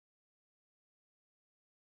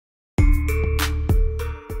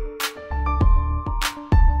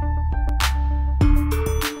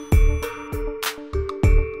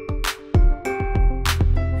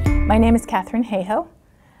My name is Katharine Hayhoe.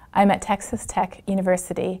 I'm at Texas Tech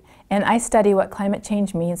University, and I study what climate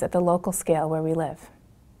change means at the local scale where we live.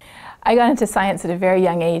 I got into science at a very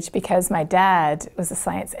young age because my dad was a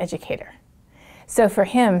science educator. So for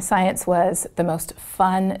him, science was the most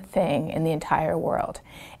fun thing in the entire world.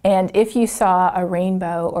 And if you saw a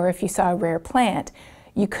rainbow or if you saw a rare plant,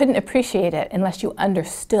 you couldn't appreciate it unless you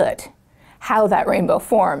understood how that rainbow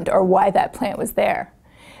formed or why that plant was there.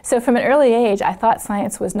 So from an early age, I thought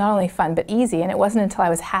science was not only fun but easy, and it wasn't until I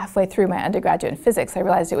was halfway through my undergraduate in physics I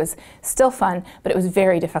realized it was still fun, but it was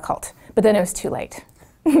very difficult. But then it was too late.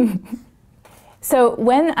 So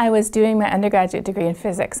when I was doing my undergraduate degree in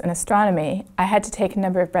physics and astronomy, I had to take a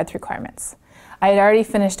number of breadth requirements. I had already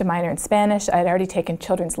finished a minor in Spanish, I had already taken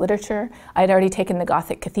children's literature, I had already taken the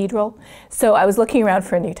Gothic cathedral, so I was looking around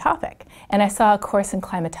for a new topic, and I saw a course in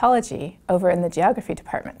climatology over in the geography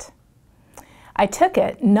department. I took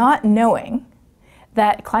it not knowing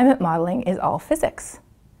that climate modeling is all physics.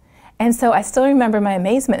 And so I still remember my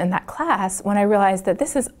amazement in that class when I realized that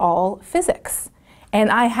this is all physics. And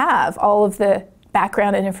I have all of the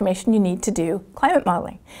background and information you need to do climate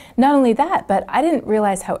modeling. Not only that, but I didn't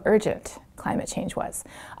realize how urgent climate change was.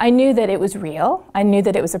 I knew that it was real, I knew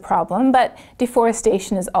that it was a problem, but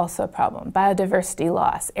deforestation is also a problem, biodiversity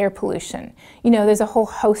loss, air pollution. You know, there's a whole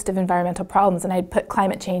host of environmental problems, and I'd put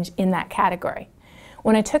climate change in that category.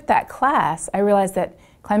 When I took that class, I realized that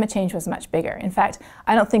climate change was much bigger. In fact,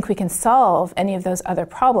 I don't think we can solve any of those other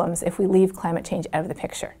problems if we leave climate change out of the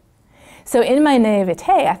picture. So in my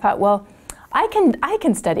naivete, I thought, well, I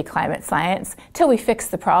can study climate science till we fix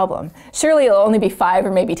the problem. Surely it'll only be 5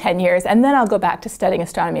 or maybe 10 years, and then I'll go back to studying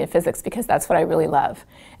astronomy and physics because that's what I really love.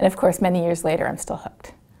 And of course, many years later, I'm still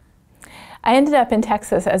hooked. I ended up in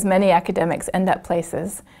Texas, as many academics end up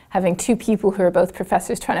places, having 2 people who are both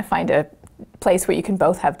professors trying to find a place where you can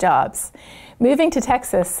both have jobs. Moving to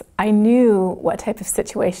Texas, I knew what type of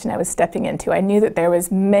situation I was stepping into. I knew that there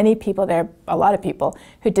was many people there, a lot of people,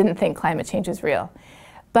 who didn't think climate change was real.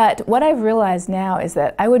 But what I've realized now is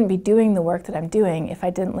that I wouldn't be doing the work that I'm doing if I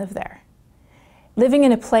didn't live there. Living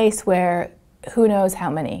in a place where who knows how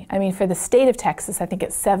many. I mean, for the state of Texas, I think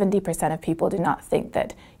it's 70% of people do not think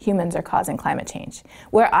that humans are causing climate change.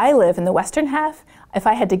 Where I live in the western half, if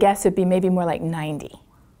I had to guess, it would be maybe more like 90.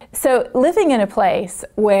 So living in a place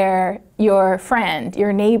where your friend,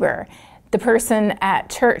 your neighbor, the person at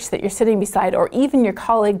church that you're sitting beside, or even your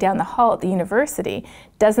colleague down the hall at the university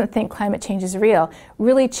doesn't think climate change is real,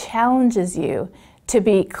 really challenges you to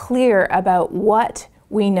be clear about what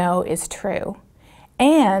we know is true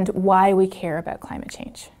and why we care about climate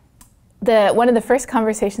change. One of the first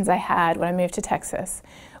conversations I had when I moved to Texas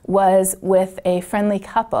was with a friendly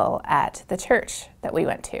couple at the church that we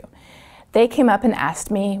went to. They came up and asked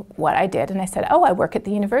me what I did, and I said, oh, I work at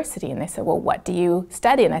the university. And they said, well, what do you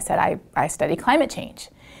study? And I said, I study climate change.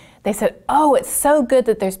 They said, oh, it's so good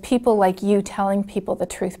that there's people like you telling people the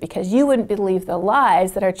truth, because you wouldn't believe the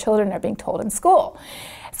lies that our children are being told in school.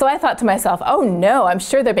 So I thought to myself, oh no, I'm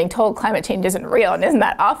sure they're being told climate change isn't real, and isn't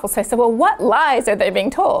that awful? So I said, well, what lies are they being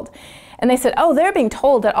told? And they said, oh, they're being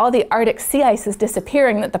told that all the Arctic sea ice is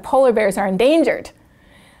disappearing, that the polar bears are endangered.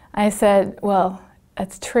 I said, well,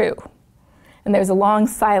 that's true. And there was a long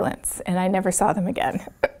silence, and I never saw them again.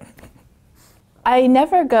 I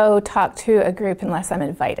never go talk to a group unless I'm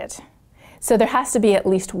invited. So there has to be at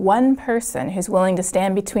least one person who's willing to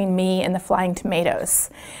stand between me and the flying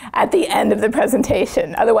tomatoes at the end of the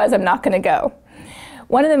presentation. Otherwise, I'm not going to go.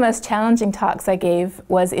 One of the most challenging talks I gave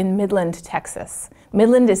was in Midland, Texas.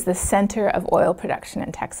 Midland is the center of oil production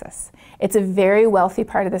in Texas. It's a very wealthy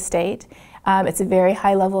part of the state. It's a very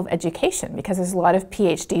high level of education because there's a lot of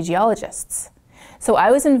PhD geologists. So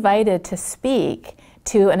I was invited to speak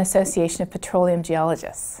to an association of petroleum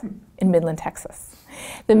geologists in Midland, Texas.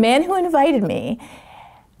 The man who invited me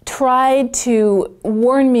tried to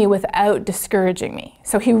warn me without discouraging me.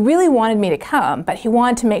 So he really wanted me to come, but he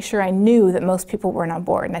wanted to make sure I knew that most people weren't on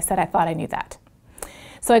board, and I said I thought I knew that.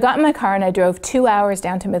 So I got in my car and I drove 2 hours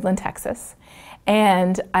down to Midland, Texas,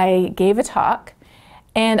 and I gave a talk.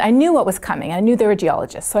 And I knew what was coming. I knew there were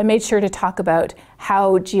geologists, so I made sure to talk about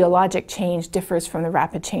how geologic change differs from the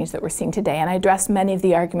rapid change that we're seeing today. And I addressed many of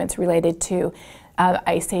the arguments related to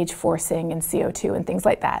ice age forcing and CO2 and things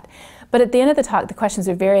like that. But at the end of the talk, the questions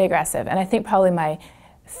are very aggressive, and I think probably my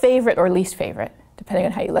favorite or least favorite, depending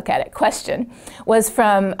on how you look at it, question was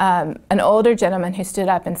from an older gentleman who stood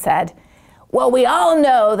up and said, well, we all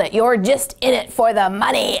know that you're just in it for the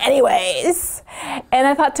money anyways. And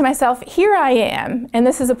I thought to myself, here I am, and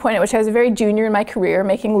this is a point at which I was a very junior in my career,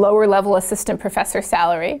 making lower level assistant professor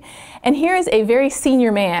salary. And here is a very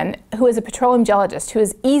senior man who is a petroleum geologist who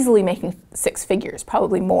is easily making 6 figures,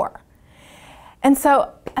 probably more. And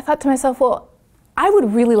so I thought to myself, well, I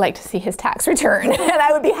would really like to see his tax return, and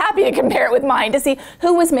I would be happy to compare it with mine to see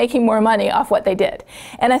who was making more money off what they did.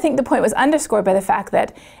 And I think the point was underscored by the fact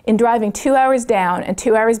that in driving 2 hours down and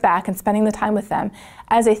 2 hours back and spending the time with them,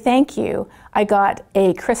 as a thank you, I got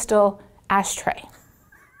a crystal ashtray.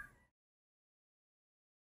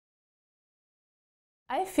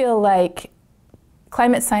 I feel like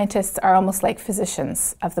climate scientists are almost like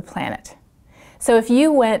physicians of the planet. So if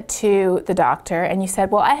you went to the doctor and you said,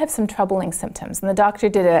 well, I have some troubling symptoms, and the doctor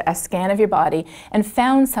did a scan of your body and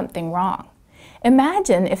found something wrong.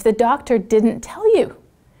 Imagine if the doctor didn't tell you.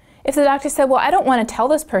 If the doctor said, well, I don't want to tell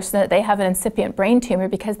this person that they have an incipient brain tumor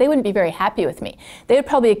because they wouldn't be very happy with me. They would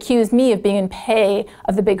probably accuse me of being in pay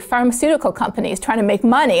of the big pharmaceutical companies trying to make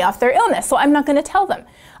money off their illness, so I'm not going to tell them.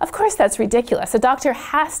 Of course that's ridiculous. A doctor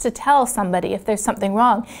has to tell somebody if there's something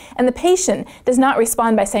wrong. And the patient does not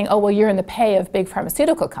respond by saying, oh, well, you're in the pay of big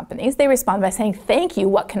pharmaceutical companies. They respond by saying, thank you,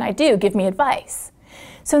 what can I do? Give me advice.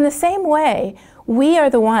 So in the same way, we are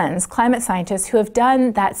the ones, climate scientists, who have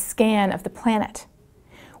done that scan of the planet.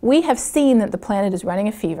 We have seen that the planet is running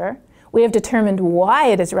a fever. We have determined why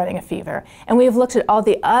it is running a fever, and we have looked at all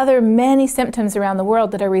the other many symptoms around the world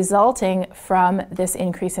that are resulting from this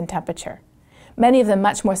increase in temperature. Many of them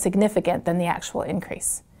much more significant than the actual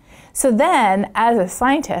increase. So then, as a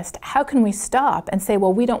scientist, how can we stop and say,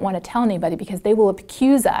 well, we don't want to tell anybody because they will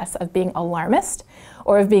accuse us of being alarmist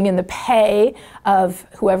or of being in the pay of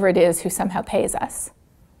whoever it is who somehow pays us.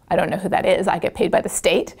 I don't know who that is. I get paid by the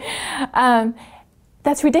state.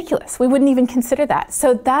 That's ridiculous. We wouldn't even consider that.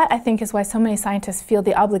 So that, I think, is why so many scientists feel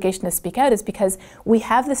the obligation to speak out, is because we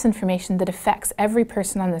have this information that affects every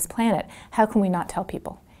person on this planet. How can we not tell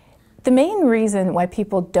people? The main reason why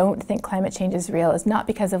people don't think climate change is real is not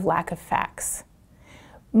because of lack of facts.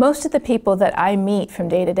 Most of the people that I meet from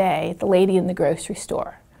day to day, the lady in the grocery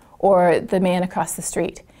store or the man across the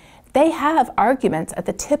street, they have arguments at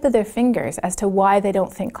the tip of their fingers as to why they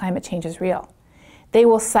don't think climate change is real. They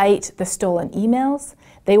will cite the stolen emails.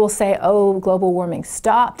 They will say, oh, global warming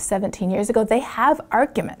stopped 17 years ago. They have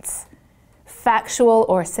arguments, factual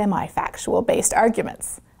or semi-factual based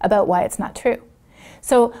arguments about why it's not true.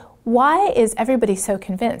 So why is everybody so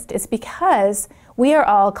convinced? It's because we are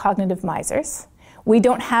all cognitive misers. We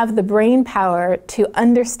don't have the brain power to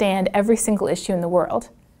understand every single issue in the world.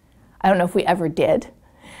 I don't know if we ever did.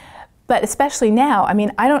 But especially now, I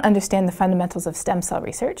mean, I don't understand the fundamentals of stem cell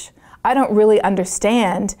research. I don't really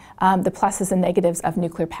understand the pluses and negatives of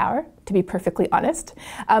nuclear power, to be perfectly honest.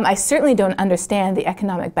 I certainly don't understand the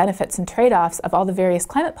economic benefits and trade-offs of all the various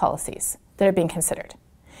climate policies that are being considered.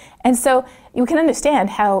 And so you can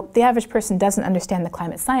understand how the average person doesn't understand the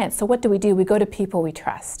climate science. So what do? We go to people we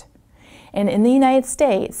trust. And in the United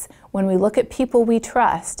States, when we look at people we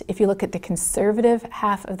trust, if you look at the conservative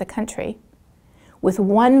half of the country, with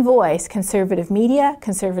one voice, conservative media,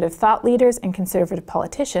 conservative thought leaders, and conservative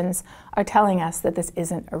politicians are telling us that this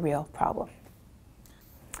isn't a real problem.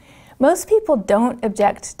 Most people don't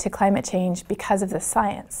object to climate change because of the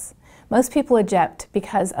science. Most people object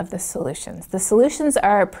because of the solutions. The solutions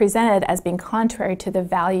are presented as being contrary to the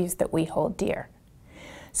values that we hold dear.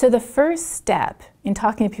 So the first step in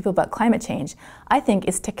talking to people about climate change, I think,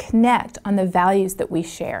 is to connect on the values that we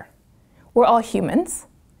share. We're all humans.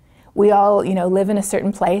 We all, live in a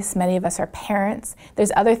certain place. Many of us are parents.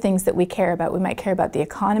 There's other things that we care about. We might care about the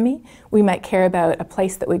economy. We might care about a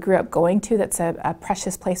place that we grew up going to that's a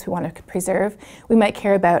precious place we want to preserve. We might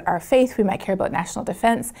care about our faith. We might care about national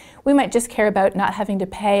defense. We might just care about not having to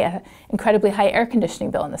pay an incredibly high air conditioning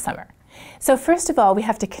bill in the summer. So first of all, we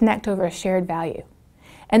have to connect over a shared value.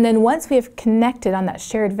 And then once we have connected on that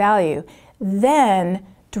shared value, then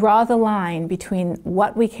draw the line between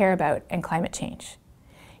what we care about and climate change.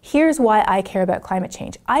 Here's why I care about climate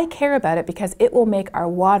change. I care about it because it will make our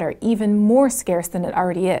water even more scarce than it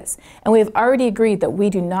already is. And we have already agreed that we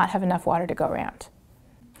do not have enough water to go around.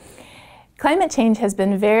 Climate change has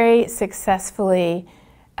been very successfully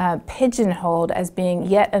pigeonholed as being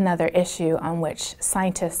yet another issue on which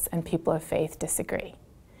scientists and people of faith disagree.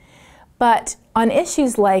 But on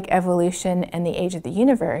issues like evolution and the age of the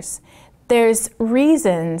universe, there's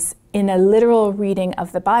reasons in a literal reading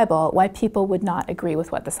of the Bible why people would not agree with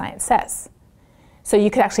what the science says. So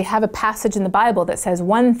you could actually have a passage in the Bible that says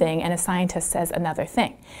one thing and a scientist says another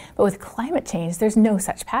thing. But with climate change, there's no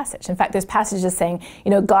such passage. In fact, there's passages saying,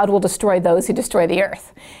 God will destroy those who destroy the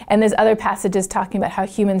earth. And there's other passages talking about how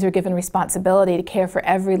humans are given responsibility to care for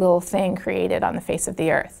every little thing created on the face of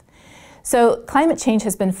the earth. So climate change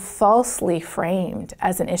has been falsely framed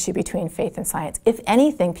as an issue between faith and science. If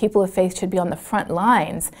anything, people of faith should be on the front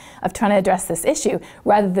lines of trying to address this issue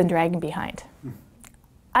rather than dragging behind.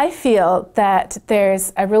 I feel that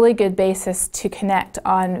there's a really good basis to connect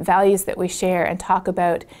on values that we share and talk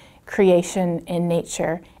about creation in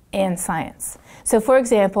nature and science. So for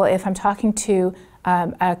example, if I'm talking to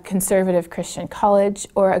a conservative Christian college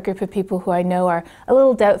or a group of people who I know are a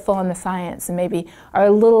little doubtful on the science and maybe are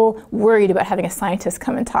a little worried about having a scientist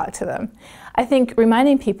come and talk to them, I think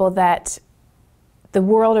reminding people that the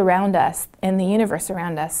world around us and the universe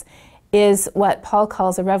around us is what Paul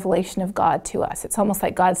calls a revelation of God to us. It's almost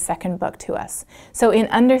like God's second book to us. So in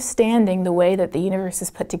understanding the way that the universe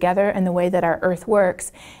is put together and the way that our Earth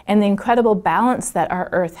works and the incredible balance that our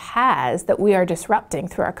Earth has that we are disrupting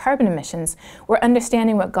through our carbon emissions, we're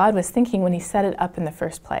understanding what God was thinking when he set it up in the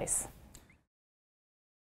first place.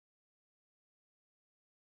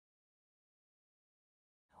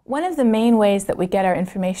 One of the main ways that we get our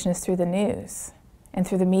information is through the news and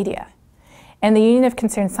through the media. And the Union of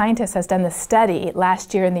Concerned Scientists has done this study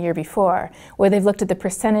last year and the year before, where they've looked at the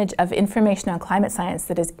percentage of information on climate science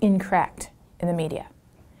that is incorrect in the media.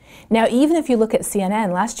 Now, even if you look at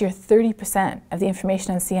CNN, last year 30% of the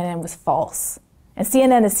information on CNN was false. And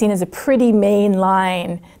CNN is seen as a pretty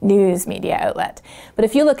mainline news media outlet. But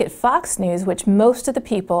if you look at Fox News, which most of the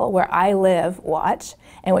people where I live watch,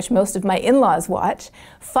 and which most of my in-laws watch,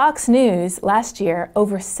 Fox News last year,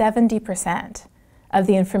 over 70% of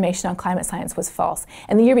the information on climate science was false.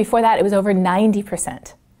 And the year before that, it was over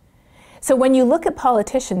 90%. So when you look at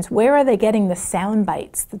politicians, where are they getting the sound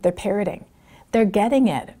bites that they're parroting? They're getting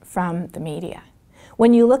it from the media.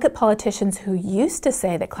 When you look at politicians who used to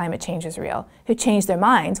say that climate change is real, who changed their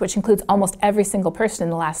minds, which includes almost every single person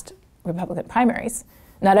in the last Republican primaries,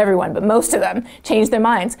 not everyone, but most of them changed their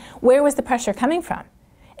minds, where was the pressure coming from?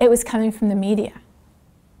 It was coming from the media.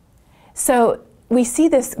 So we see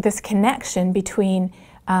this connection between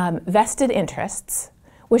vested interests,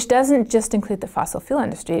 which doesn't just include the fossil fuel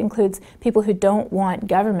industry. It includes people who don't want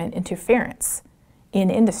government interference in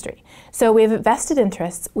industry. So we have vested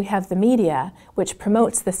interests, we have the media, which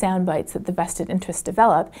promotes the sound bites that the vested interests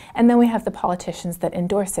develop, and then we have the politicians that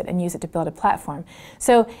endorse it and use it to build a platform.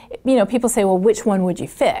 So, people say, well, which one would you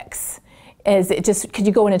fix? Is it just, could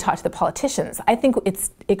you go in and talk to the politicians? I think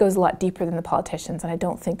it goes a lot deeper than the politicians, and I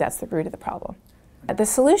don't think that's the root of the problem. The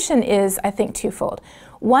solution is, I think, twofold.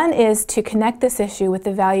 One is to connect this issue with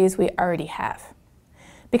the values we already have.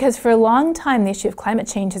 Because for a long time, the issue of climate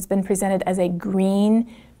change has been presented as a green,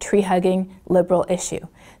 tree-hugging, liberal issue.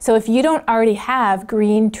 So if you don't already have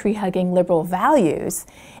green, tree-hugging, liberal values,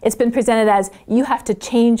 it's been presented as you have to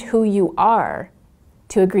change who you are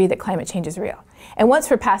to agree that climate change is real. And once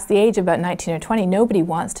we're past the age of about 19 or 20, nobody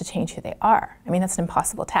wants to change who they are. I mean, that's an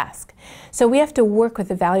impossible task. So we have to work with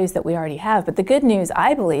the values that we already have. But the good news,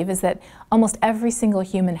 I believe, is that almost every single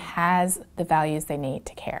human has the values they need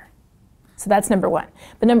to care. So that's number one.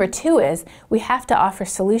 But number two is we have to offer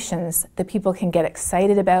solutions that people can get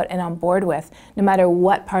excited about and on board with, no matter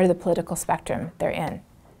what part of the political spectrum they're in.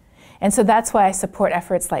 And so that's why I support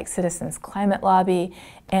efforts like Citizens Climate Lobby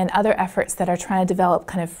and other efforts that are trying to develop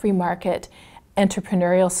kind of free market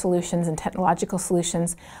entrepreneurial solutions and technological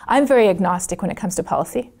solutions. I'm very agnostic when it comes to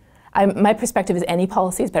policy. My perspective is any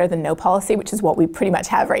policy is better than no policy, which is what we pretty much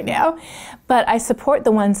have right now. But I support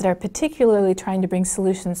the ones that are particularly trying to bring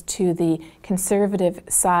solutions to the conservative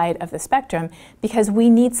side of the spectrum, because we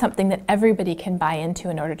need something that everybody can buy into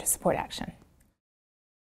in order to support action.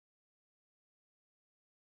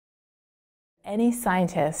 Any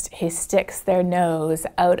scientist who sticks their nose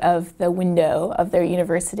out of the window of their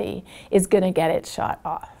university is going to get it shot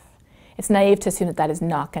off. It's naive to assume that that is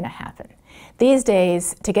not going to happen. These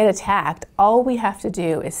days, to get attacked, all we have to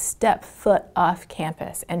do is step foot off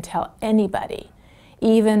campus and tell anybody,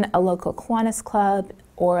 even a local Kiwanis club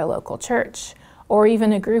or a local church, or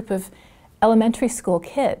even a group of elementary school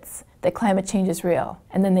kids, that climate change is real,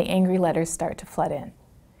 and then the angry letters start to flood in.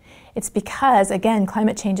 It's because, again,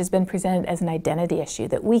 climate change has been presented as an identity issue,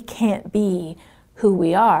 that we can't be who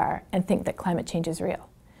we are and think that climate change is real.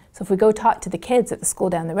 So if we go talk to the kids at the school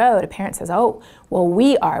down the road, a parent says, oh, well,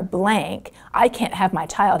 we are blank. I can't have my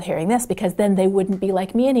child hearing this because then they wouldn't be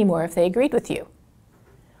like me anymore if they agreed with you.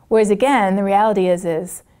 Whereas again, the reality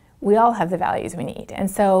is we all have the values we need.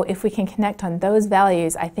 And so if we can connect on those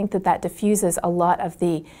values, I think that that diffuses a lot of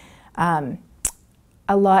the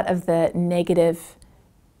a lot of the negative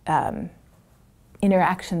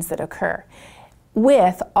interactions that occur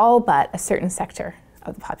with all but a certain sector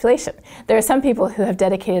of the population. There are some people who have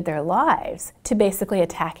dedicated their lives to basically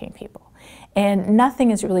attacking people. And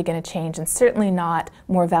nothing is really going to change, and certainly not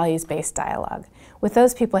more values-based dialogue. With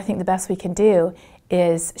those people, I think the best we can do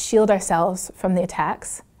is shield ourselves from the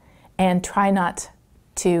attacks and try not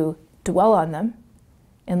to dwell on them,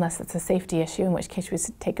 unless it's a safety issue, in which case we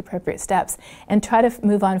should take appropriate steps, and try to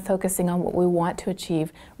move on focusing on what we want to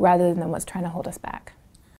achieve rather than what's trying to hold us back.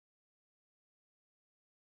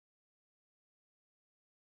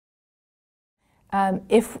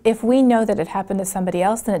 If we know that it happened to somebody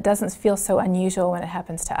else, then it doesn't feel so unusual when it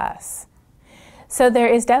happens to us. So there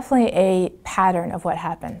is definitely a pattern of what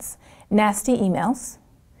happens. Nasty emails,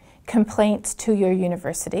 complaints to your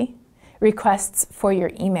university, requests for your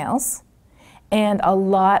emails, and a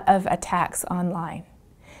lot of attacks online.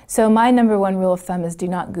 So my #1 rule of thumb is do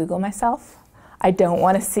not Google myself. I don't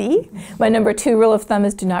want to see. My #2 rule of thumb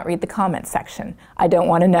is do not read the comments section. I don't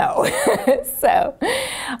want to know. So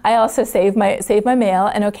I also save my mail,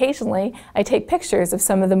 and occasionally I take pictures of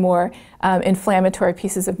some of the more inflammatory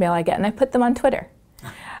pieces of mail I get, and I put them on Twitter.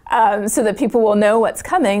 So that people will know what's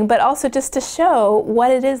coming, but also just to show what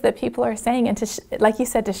it is that people are saying, and to, like you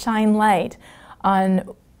said, to shine light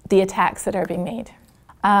on the attacks that are being made.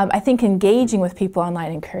 I think engaging with people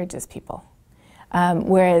online encourages people,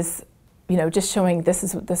 whereas just showing this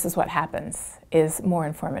is what happens is more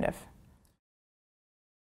informative.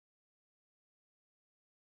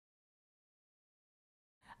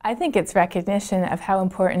 I think it's recognition of how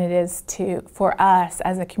important it is for us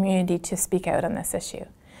as a community to speak out on this issue.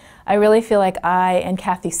 I really feel like I and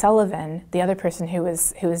Kathy Sullivan, the other person who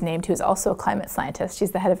was named, who is also a climate scientist,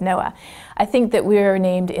 she's the head of NOAA, I think that we were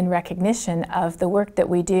named in recognition of the work that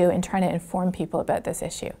we do in trying to inform people about this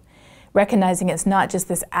issue. Recognizing it's not just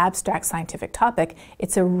this abstract scientific topic,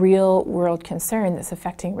 it's a real world concern that's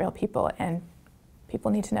affecting real people, and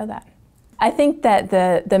people need to know that. I think that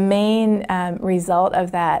the main result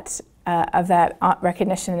of that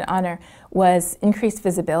recognition and honor was increased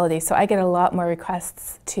visibility. So I get a lot more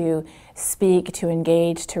requests to speak, to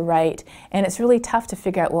engage, to write, and it's really tough to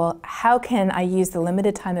figure out, well, how can I use the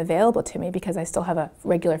limited time available to me, because I still have a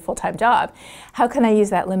regular full-time job, how can I use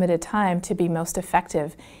that limited time to be most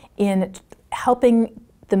effective in helping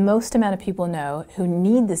the most amount of people know who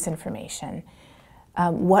need this information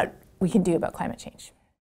what we can do about climate change.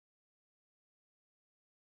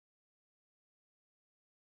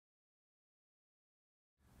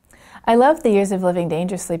 I love the Years of Living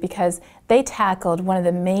Dangerously because they tackled one of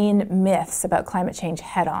the main myths about climate change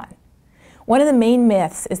head on. One of the main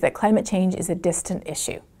myths is that climate change is a distant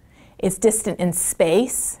issue. It's distant in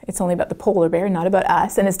space, it's only about the polar bear, not about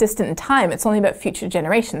us, and it's distant in time, it's only about future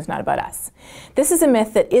generations, not about us. This is a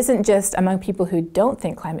myth that isn't just among people who don't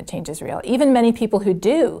think climate change is real. Even many people who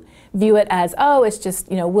do view it as, oh, it's just,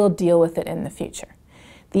 we'll deal with it in the future.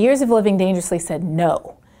 The Years of Living Dangerously said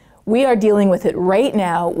no. We are dealing with it right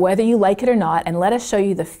now, whether you like it or not, and let us show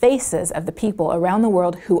you the faces of the people around the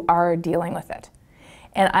world who are dealing with it.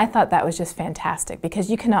 And I thought that was just fantastic,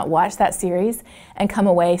 because you cannot watch that series and come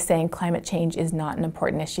away saying climate change is not an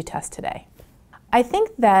important issue to us today. I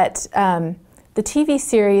think that the TV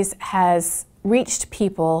series has reached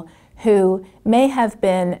people who may have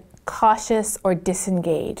been cautious or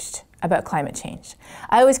disengaged about climate change.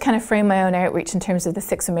 I always kind of frame my own outreach in terms of the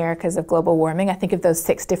 6 Americas of global warming. I think of those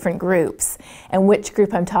 6 different groups and which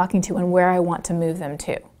group I'm talking to and where I want to move them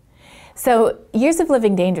to. So, Years of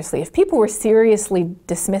Living Dangerously, if people were seriously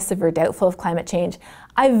dismissive or doubtful of climate change,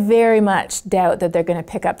 I very much doubt that they're going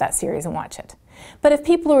to pick up that series and watch it. But if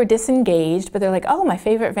people are disengaged, but they're like, oh, my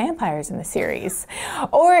favorite vampire's in the series,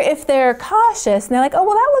 or if they're cautious and they're like, oh,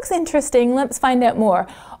 well, that looks interesting, let's find out more,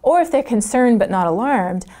 or if they're concerned but not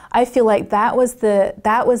alarmed, I feel like that was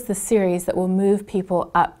the series that will move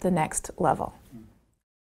people up the next level.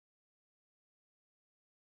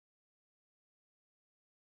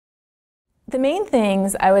 The main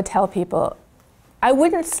things I would tell people, I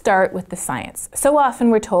wouldn't start with the science. So often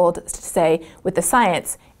we're told to say, with the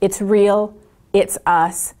science, it's real, it's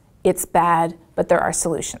us, it's bad, but there are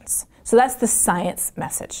solutions. So that's the science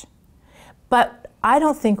message. But I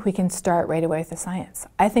don't think we can start right away with the science.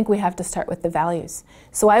 I think we have to start with the values.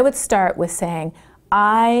 So I would start with saying,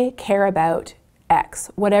 I care about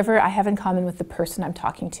X, whatever I have in common with the person I'm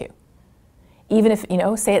talking to. Even if,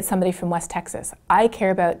 say it's somebody from West Texas. I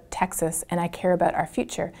care about Texas and I care about our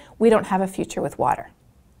future. We don't have a future with water.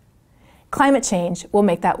 Climate change will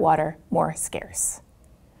make that water more scarce.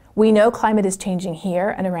 We know climate is changing here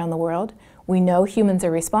and around the world. We know humans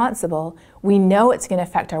are responsible. We know it's going to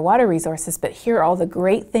affect our water resources, but here are all the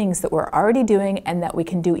great things that we're already doing and that we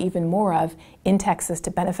can do even more of in Texas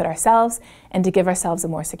to benefit ourselves and to give ourselves a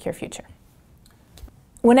more secure future.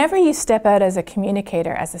 Whenever you step out as a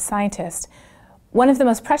communicator, as a scientist, one of the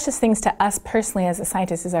most precious things to us personally as a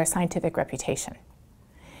scientist is our scientific reputation.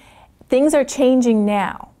 Things are changing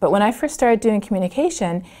now, but when I first started doing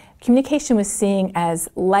communication, communication was seen as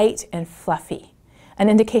light and fluffy, an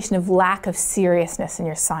indication of lack of seriousness in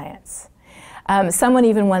your science. Someone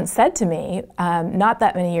even once said to me, not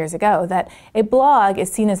that many years ago, that a blog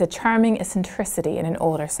is seen as a charming eccentricity in an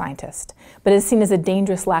older scientist, but is seen as a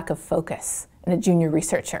dangerous lack of focus in a junior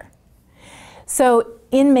researcher. So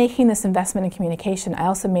in making this investment in communication, I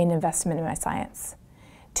also made an investment in my science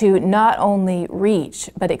to not only reach,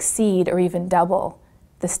 but exceed or even double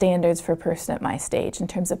the standards for a person at my stage in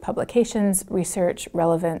terms of publications, research,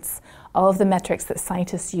 relevance, all of the metrics that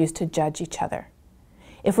scientists use to judge each other.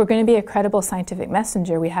 If we're going to be a credible scientific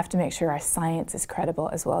messenger, we have to make sure our science is credible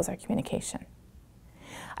as well as our communication.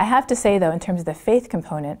 I have to say, though, in terms of the faith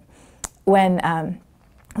component, when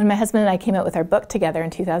my husband and I came out with our book together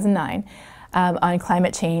in 2009 on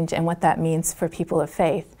climate change and what that means for people of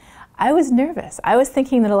faith, I was nervous. I was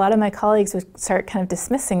thinking that a lot of my colleagues would start kind of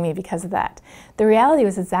dismissing me because of that. The reality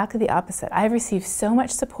was exactly the opposite. I've received so much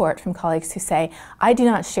support from colleagues who say, I do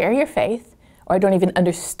not share your faith, or I don't even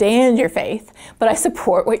understand your faith, but I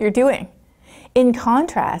support what you're doing. In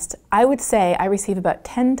contrast, I would say I receive about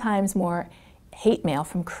 10 times more hate mail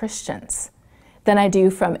from Christians than I do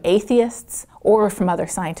from atheists or from other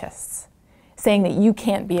scientists, saying that you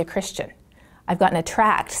can't be a Christian. I've gotten a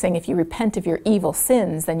tract saying if you repent of your evil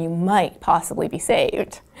sins, then you might possibly be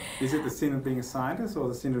saved. Is it the sin of being a scientist or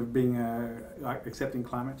the sin of being accepting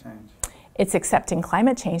climate change? It's accepting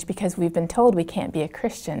climate change because we've been told we can't be a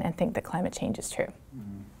Christian and think that climate change is true.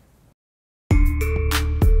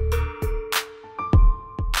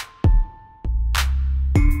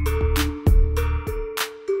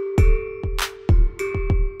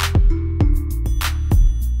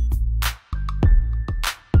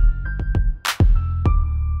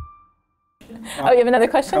 Oh, you have another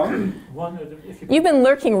question? You've been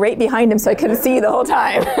lurking right behind him so I couldn't see you the whole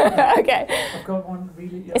time. Okay. I've got one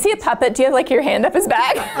really... Is he a puppet? Do you have like your hand up his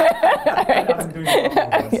back?